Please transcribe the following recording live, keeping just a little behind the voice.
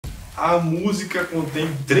A música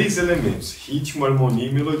contém 3 elementos: ritmo, harmonia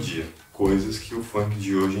e melodia, coisas que o funk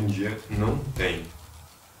de hoje em dia não tem.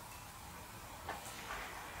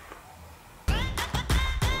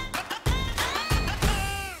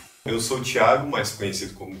 Eu sou o Thiago, mais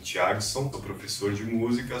conhecido como Thiagson, sou professor de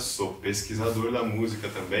música, sou pesquisador da música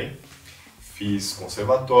também, fiz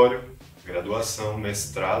conservatório, graduação,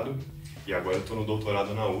 mestrado e agora estou no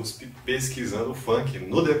doutorado na USP pesquisando funk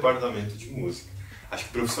no departamento de música. Acho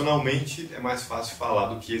que profissionalmente é mais fácil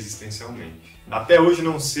falar do que existencialmente. Até hoje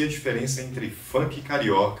não sei a diferença entre funk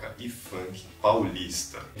carioca e funk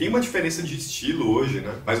paulista. Tem uma diferença de estilo hoje,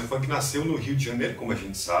 né? Mas o funk nasceu no Rio de Janeiro, como a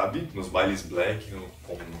gente sabe, nos bailes black,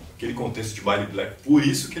 aquele contexto de baile black. Por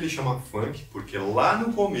isso que ele chama funk, porque lá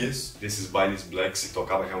no começo desses bailes black se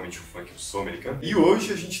tocava realmente o funk, o som americano. E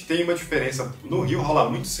hoje a gente tem uma diferença. No Rio rola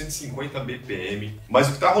muito 150 BPM, mas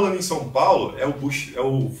o que tá rolando em São Paulo é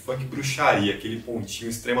o funk bruxaria, aquele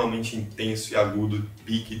pontinho extremamente intenso e agudo,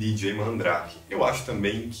 pique DJ Mandrake. Eu acho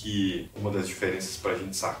também que uma das diferenças pra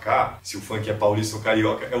gente sacar se o funk é paulista ou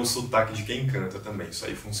carioca é o sotaque de quem canta também. Isso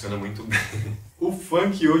aí funciona muito bem. O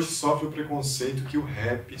funk hoje sofre o preconceito que o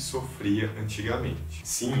rap sofria antigamente.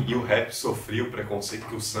 Sim, e o rap sofreu o preconceito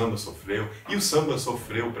que o samba sofreu, e o samba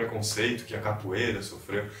sofreu o preconceito que a capoeira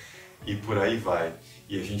sofreu, e por aí vai.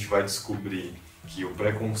 E a gente vai descobrir que o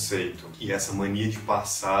preconceito e essa mania de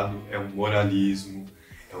passado é um moralismo,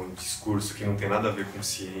 é um discurso que não tem nada a ver com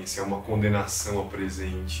ciência, é uma condenação ao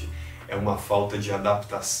presente, é uma falta de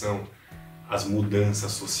adaptação às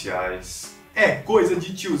mudanças sociais. É coisa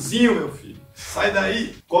de tiozinho, meu filho. Sai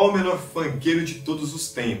daí. Qual o melhor funkeiro de todos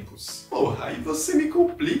os tempos? Porra, aí você me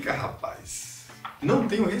complica, rapaz. Não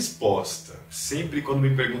tenho resposta. Sempre quando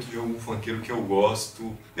me perguntam de algum funkeiro que eu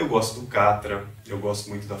gosto do Catra, eu gosto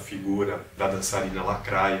muito da figura da dançarina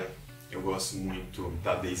Lacraia, eu gosto muito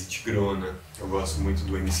da Daisy Tigrona, eu gosto muito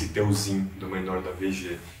do MC Teuzinho, do Menor da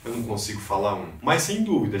VG. Eu não consigo falar um. Mas sem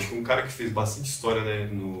dúvida, acho que um cara que fez bastante história, né,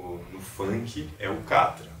 no funk é o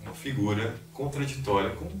Catra. Uma figura contraditória,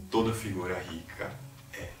 como toda figura rica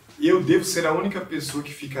é. E eu devo ser a única pessoa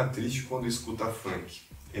que fica triste quando escuta funk.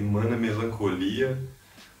 Emana melancolia,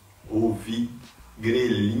 ouvir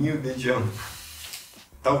grelhinho de diamante.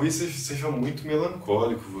 Talvez seja muito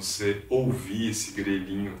melancólico você ouvir esse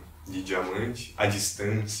grelhinho de diamante à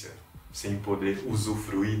distância, sem poder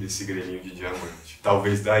usufruir desse grelhinho de diamante.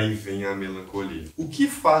 Talvez daí venha a melancolia. O que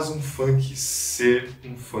faz um funk ser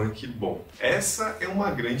um funk bom? Essa é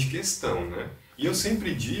uma grande questão, né? E eu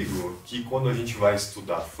sempre digo que quando a gente vai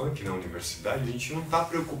estudar funk na universidade, a gente não está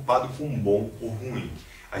preocupado com bom ou ruim.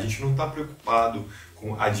 A gente não está preocupado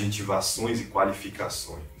com adjetivações e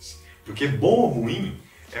qualificações. Porque bom ou ruim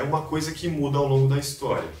é uma coisa que muda ao longo da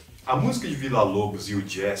história. A música de Villa-Lobos e o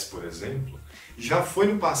jazz, por exemplo, já foi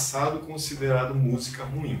no passado considerado música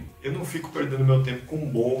ruim. Eu não fico perdendo meu tempo com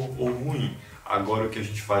bom ou ruim. Agora o que a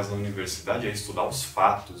gente faz na universidade é estudar os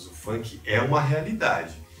fatos. O funk é uma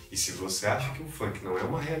realidade. E se você acha que o funk não é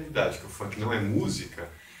uma realidade, que o funk não é música,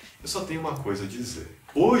 eu só tenho uma coisa a dizer.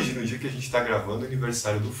 Hoje, no dia que a gente está gravando, é o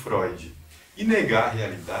aniversário do Freud. E negar a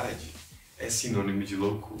realidade é sinônimo de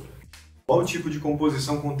loucura. Qual tipo de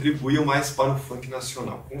composição contribuía mais para o funk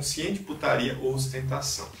nacional? Consciente, putaria ou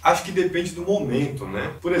ostentação? Acho que depende do momento,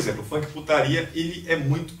 né? Por exemplo, o funk putaria ele é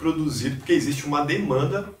muito produzido porque existe uma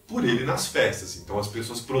demanda por ele nas festas, então as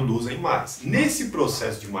pessoas produzem mais. Nesse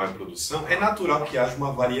processo de maior produção, é natural que haja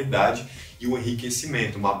uma variedade e um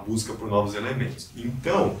enriquecimento, uma busca por novos elementos.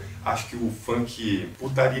 Então, acho que o funk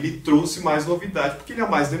putaria ele trouxe mais novidade porque ele é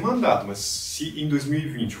mais demandado, mas se em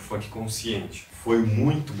 2020 o funk consciente foi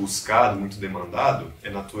muito buscado, muito demandado, é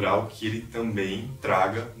natural que ele também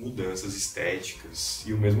traga mudanças estéticas.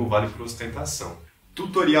 E o mesmo vale para a ostentação.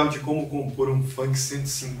 Tutorial de como compor um funk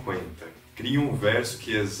 150. Crie um verso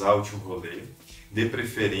que exalte o rolê, dê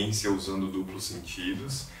preferência usando duplos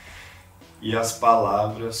sentidos, e as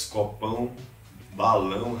palavras copão,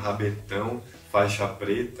 balão, rabetão, faixa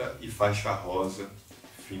preta e faixa rosa.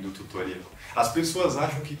 Fim do tutorial. As pessoas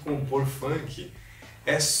acham que compor funk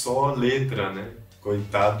é só letra, né?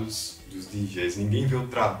 Coitados dos DJs. Ninguém vê o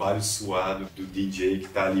trabalho suado do DJ que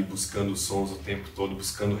tá ali buscando sons o tempo todo,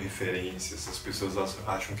 buscando referências. As pessoas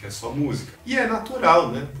acham que é só música. E é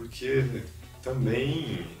natural, né? Porque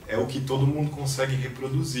também é o que todo mundo consegue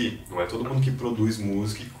reproduzir. Não é todo mundo que produz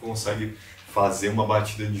música que consegue fazer uma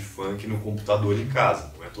batida de funk no computador em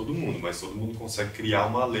casa. Não é todo mundo, mas todo mundo consegue criar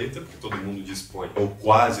uma letra, porque todo mundo dispõe, ou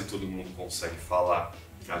quase todo mundo consegue falar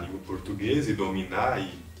a língua portuguesa e dominar e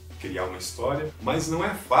criar uma história, mas não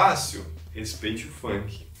é fácil. Respeite o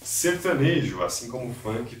funk. Sertanejo, assim como o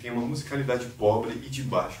funk, tem uma musicalidade pobre e de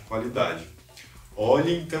baixa qualidade.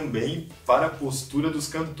 Olhem também para a postura dos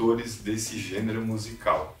cantores desse gênero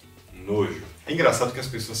musical. Nojo. É engraçado que as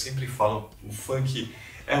pessoas sempre falam o funk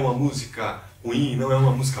é uma música ruim, não é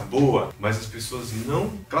uma música boa, mas as pessoas não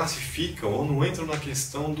classificam ou não entram na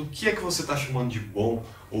questão do que é que você está chamando de bom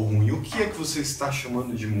ou ruim, o que é que você está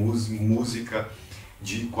chamando de música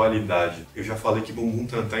de qualidade. Eu já falei que Bumbum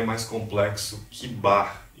Tantã é mais complexo que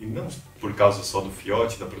bar, e não por causa só do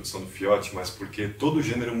fiote, da produção do fiote, mas porque todo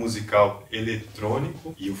gênero musical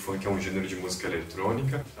eletrônico, e o funk é um gênero de música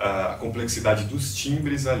eletrônica, a complexidade dos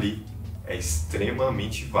timbres ali é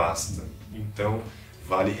extremamente vasta. Então,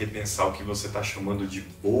 vale repensar o que você está chamando de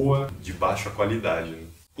boa, de baixa qualidade.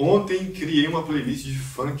 Ontem criei uma playlist de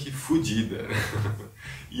funk fudida.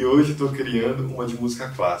 E hoje estou criando uma de música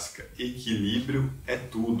clássica. Equilíbrio é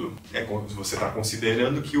tudo. Você está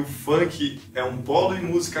considerando que o funk é um polo e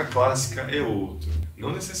música clássica é outro.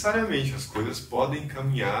 Não necessariamente, as coisas podem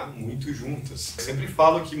caminhar muito juntas. Eu sempre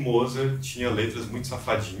falo que Mozart tinha letras muito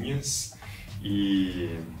safadinhas e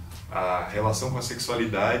a relação com a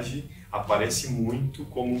sexualidade aparece muito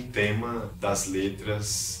como um tema das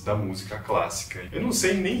letras da música clássica. Eu não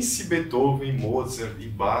sei nem se Beethoven, Mozart e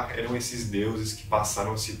Bach eram esses deuses que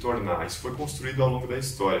passaram a se tornar. Isso foi construído ao longo da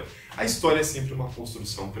história. A história é sempre uma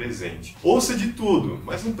construção presente. Ouça de tudo,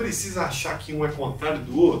 mas não precisa achar que um é contrário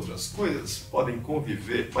do outro. As coisas podem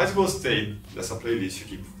conviver. Mas gostei dessa playlist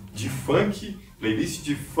aqui de funk, playlist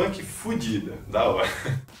de funk fudida, da hora.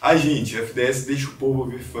 Ai, gente, FDS deixa o povo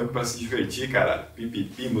ouvir funk pra se divertir, caralho.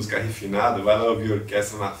 Pipipi, música refinada, vai lá ouvir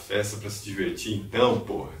orquestra na festa pra se divertir então,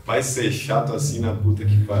 porra. Vai ser chato assim na puta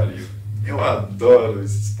que pariu. Eu adoro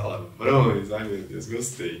esses palavrões, ai meu Deus,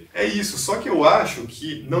 gostei. É isso, só que eu acho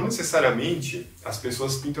que não necessariamente as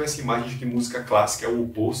pessoas pintam essa imagem de que música clássica é o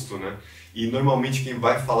oposto, né? E normalmente quem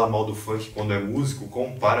vai falar mal do funk quando é músico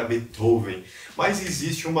compara Beethoven. Mas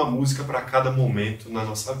existe uma música para cada momento na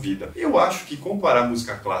nossa vida. Eu acho que comparar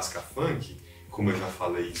música clássica a funk, como eu já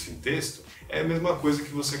falei isso em texto, é a mesma coisa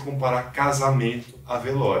que você comparar casamento a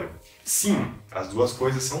velório. Sim, as duas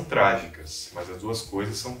coisas são trágicas, mas as duas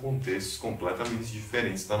coisas são contextos completamente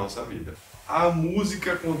diferentes da nossa vida. A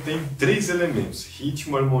música contém 3 elementos: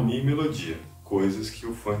 ritmo, harmonia e melodia, coisas que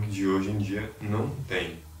o funk de hoje em dia não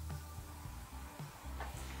tem.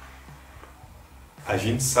 A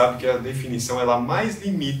gente sabe que a definição ela mais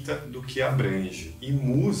limita do que abrange, e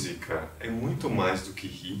música é muito mais do que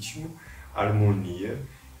ritmo, harmonia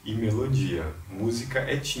e melodia. Música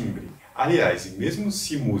é timbre. Aliás, e mesmo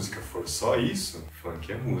se música for só isso,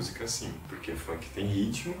 funk é música sim, porque funk tem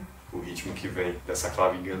ritmo, o ritmo que vem dessa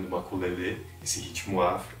clavigando do ukulele, esse ritmo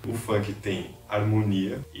afro. O funk tem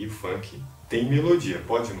harmonia e o funk tem melodia.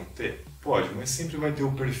 Pode não ter? Pode, mas sempre vai ter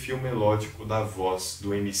o perfil melódico da voz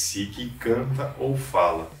do MC que canta ou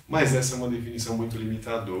fala. Mas essa é uma definição muito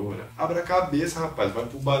limitadora. Abra a cabeça, rapaz, vai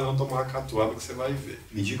pro barão tomar uma catuaba que você vai ver.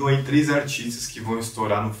 Me digam aí 3 artistas que vão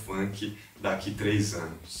estourar no funk daqui 3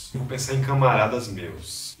 anos. Vou pensar em camaradas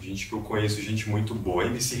meus. Gente que eu conheço, gente muito boa.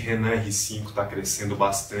 MC Renan R5 tá crescendo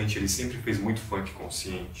bastante, ele sempre fez muito funk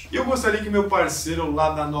consciente. E eu gostaria que meu parceiro lá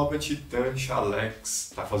da Nova Titã,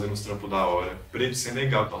 Chalex, tá fazendo uns trampos da hora. Preto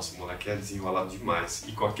Senegal, nossa, o moleque é desenrolado demais.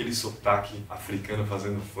 E com aquele sotaque africano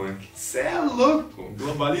fazendo funk. Cê é louco!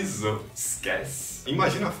 Globalizou. Esquece.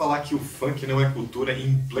 Imagina falar que o funk não é cultura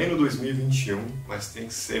em pleno 2021, mas tem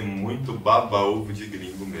que ser muito baba-ovo de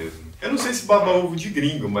gringo mesmo. Eu não sei se baba-ovo de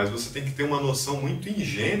gringo, mas você tem que ter uma noção muito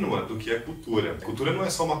ingênua do que é cultura. Cultura não é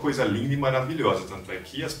só uma coisa linda e maravilhosa, tanto é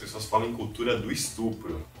que as pessoas falam em cultura do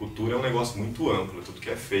estupro. Cultura é um negócio muito amplo, tudo que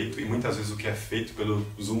é feito, e muitas vezes o que é feito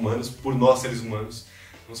pelos humanos, por nós seres humanos,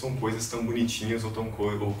 não são coisas tão bonitinhas ou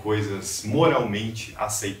coisas moralmente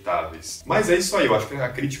aceitáveis. Mas é isso aí, eu acho que a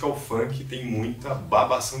crítica ao funk tem muita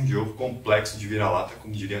babação de ovo, complexo de vira-lata,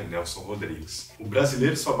 como diria Nelson Rodrigues. O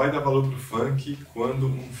brasileiro só vai dar valor pro funk quando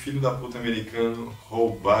um filho da puta americano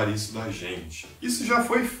roubar isso da gente. Isso já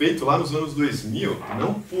foi feito lá nos anos 2000,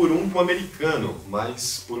 não por um americano,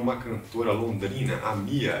 mas por uma cantora londrina, a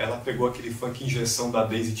Mia. Ela pegou aquele funk injeção da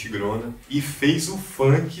Daisy Tigrona e fez o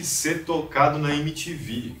funk ser tocado na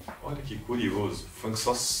MTV. Olha que curioso, o funk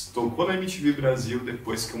só tocou na MTV Brasil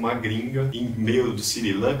depois que uma gringa, em meio do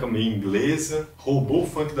Sri Lanka, meio inglesa, roubou o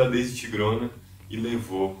funk da Daisy Tigrona e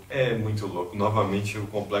levou. É muito louco, novamente o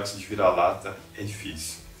complexo de vira-lata é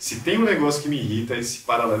difícil. Se tem um negócio que me irrita é esse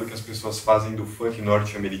paralelo que as pessoas fazem do funk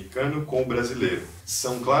norte-americano com o brasileiro.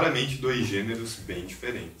 São claramente 2 gêneros bem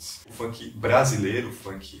diferentes. O funk brasileiro, o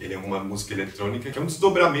funk, ele é uma música eletrônica que é um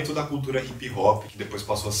desdobramento da cultura hip-hop, que depois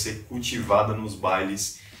passou a ser cultivada nos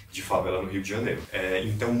bailes de favela no Rio de Janeiro.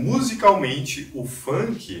 Então, musicalmente, o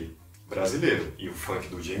funk brasileiro. E o funk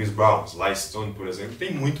do James Brown, Sly Stone, por exemplo,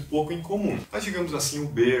 tem muito pouco em comum. Mas, digamos assim, o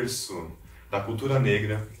berço da cultura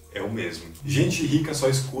negra é o mesmo. Gente rica só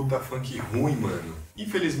escuta funk ruim, mano.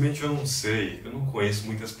 Infelizmente eu não sei, eu não conheço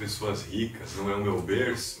muitas pessoas ricas, não é o meu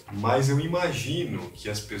berço, mas eu imagino que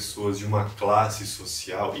as pessoas de uma classe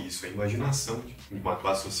social, e isso é imaginação, de uma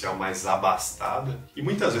classe social mais abastada, e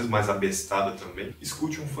muitas vezes mais abestada também,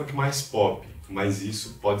 escute um funk mais pop. Mas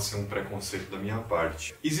isso pode ser um preconceito da minha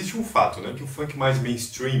parte. Existe um fato, né, que o funk mais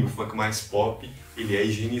mainstream, o funk mais pop, ele é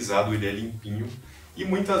higienizado, ele é limpinho, e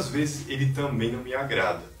muitas vezes ele também não me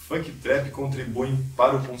agrada. Funk trap contribuem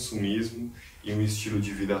para o consumismo e um estilo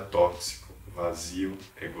de vida tóxico, vazio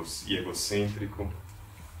e egocêntrico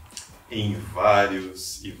em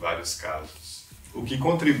vários casos. O que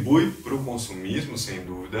contribui para o consumismo, sem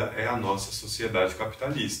dúvida, é a nossa sociedade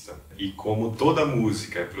capitalista. E como toda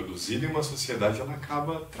música é produzida em uma sociedade, ela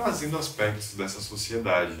acaba trazendo aspectos dessa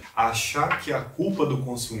sociedade. Achar que a culpa do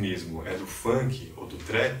consumismo é do funk ou do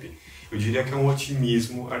trap, eu diria que é um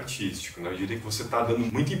otimismo artístico, né? Eu diria que você está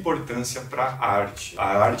dando muita importância para a arte. A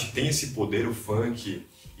arte tem esse poder, o funk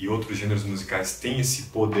e outros gêneros musicais têm esse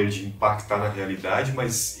poder de impactar na realidade,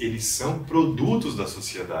 mas eles são produtos da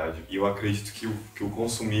sociedade. E eu acredito que o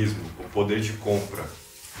consumismo, o poder de compra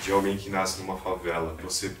de alguém que nasce numa favela,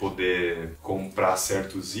 você poder comprar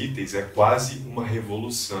certos itens é quase uma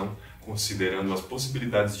revolução, considerando as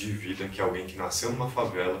possibilidades de vida que alguém que nasceu numa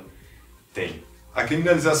favela tem. A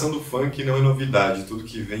criminalização do funk não é novidade, tudo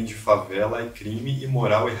que vem de favela é crime e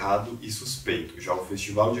moral errado e suspeito. Já o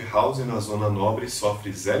festival de house na Zona Nobre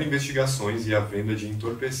sofre 0 investigações e a venda de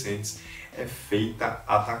entorpecentes é feita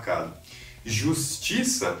atacado.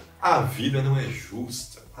 Justiça? A vida não é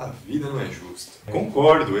justa. A vida não é justa.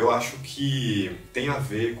 Concordo, eu acho que tem a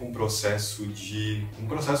ver com um processo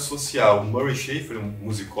social. O Murray Schafer, um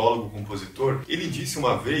musicólogo, compositor, ele disse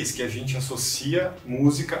uma vez que a gente associa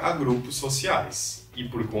música a grupos sociais. E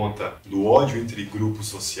por conta do ódio entre grupos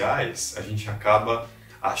sociais, a gente acaba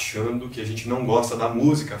achando que a gente não gosta da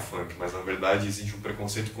música funk, mas na verdade existe um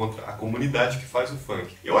preconceito contra a comunidade que faz o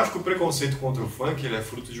funk. Eu acho que o preconceito contra o funk ele é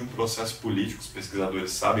fruto de um processo político, os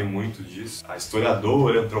pesquisadores sabem muito disso. A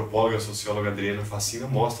historiadora, antropóloga, socióloga Adriana Facina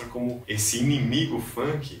mostra como esse inimigo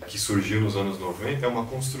funk, que surgiu nos anos 90, é uma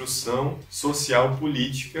construção social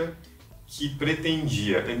política que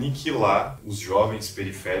pretendia aniquilar os jovens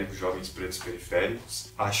periféricos, jovens pretos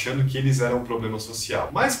periféricos, achando que eles eram um problema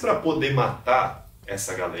social. Mas para poder matar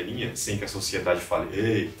essa galerinha, sem que a sociedade fale,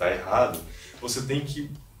 ei, tá errado, você tem que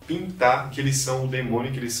pintar que eles são o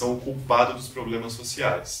demônio, que eles são o culpado dos problemas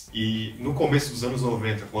sociais. E no começo dos anos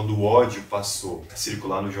 90, quando o ódio passou a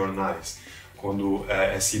circular nos jornais, quando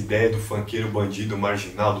essa ideia do funkeiro bandido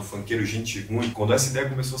marginal, do funkeiro gente ruim, quando essa ideia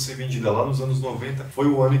começou a ser vendida lá nos anos 90, foi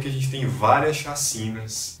o ano em que a gente tem várias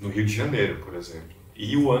chacinas no Rio de Janeiro, por exemplo.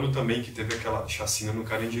 E o ano também que teve aquela chacina no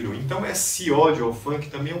Carandiru. Então esse ódio ao funk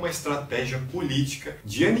também é uma estratégia política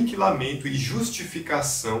de aniquilamento e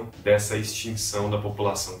justificação dessa extinção da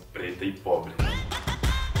população preta e pobre.